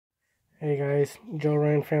Hey guys, Joe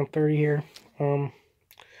Ryan Fan 30 here. Doing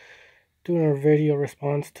a video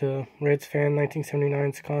response to Reds Fan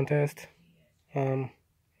 1979's contest.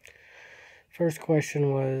 First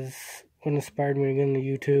question was what inspired me to get into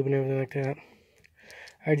YouTube and everything like that.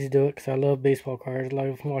 I just do it because I love baseball cards. I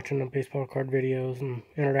love watching the baseball card videos and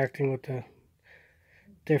interacting with the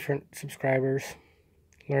different subscribers,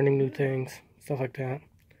 learning new things, stuff like that.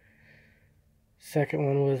 Second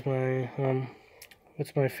one was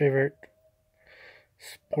what's my favorite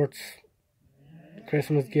sports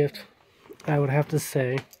Christmas gift? I would have to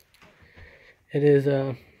say it is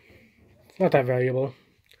it's not that valuable,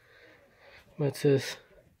 but it's this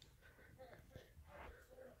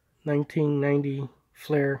 1990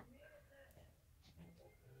 Flair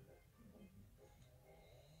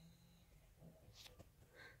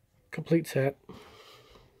complete set.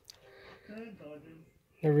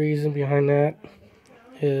 The reason behind that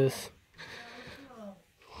is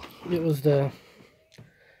it was the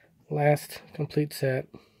last complete set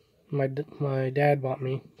my dad bought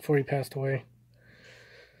me before he passed away.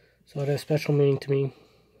 So it has special meaning to me.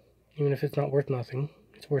 Even if it's not worth nothing,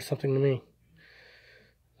 it's worth something to me.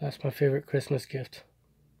 That's my favorite Christmas gift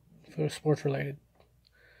for sports related.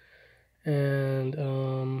 And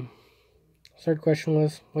third question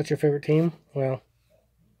was, what's your favorite team? Well,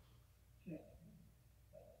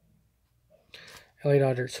 LA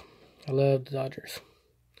Dodgers. I love the Dodgers.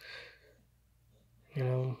 You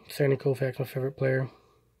know, Sandy Koufax, my favorite player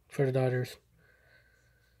for the Dodgers.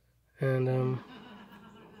 And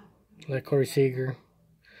like Corey Seager,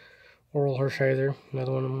 Oral Hershiser,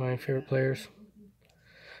 another one of my favorite players.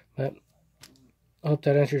 But I hope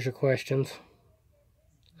that answers your questions,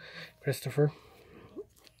 Christopher.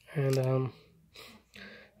 And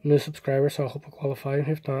new subscriber, so I hope I qualify.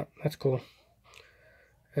 If not, that's cool.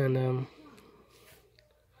 And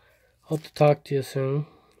hope to talk to you soon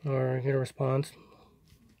or get a response.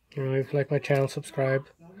 You know, if you like my channel, subscribe.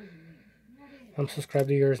 I'm subscribed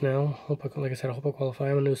to yours now. Like I said, I hope I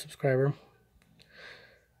qualify. I'm a new subscriber.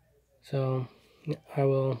 So I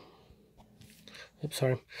will. Oops,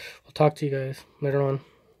 sorry. We'll talk to you guys later on.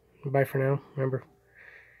 Bye for now. Remember,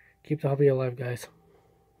 keep the hobby alive, guys.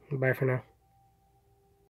 Bye for now.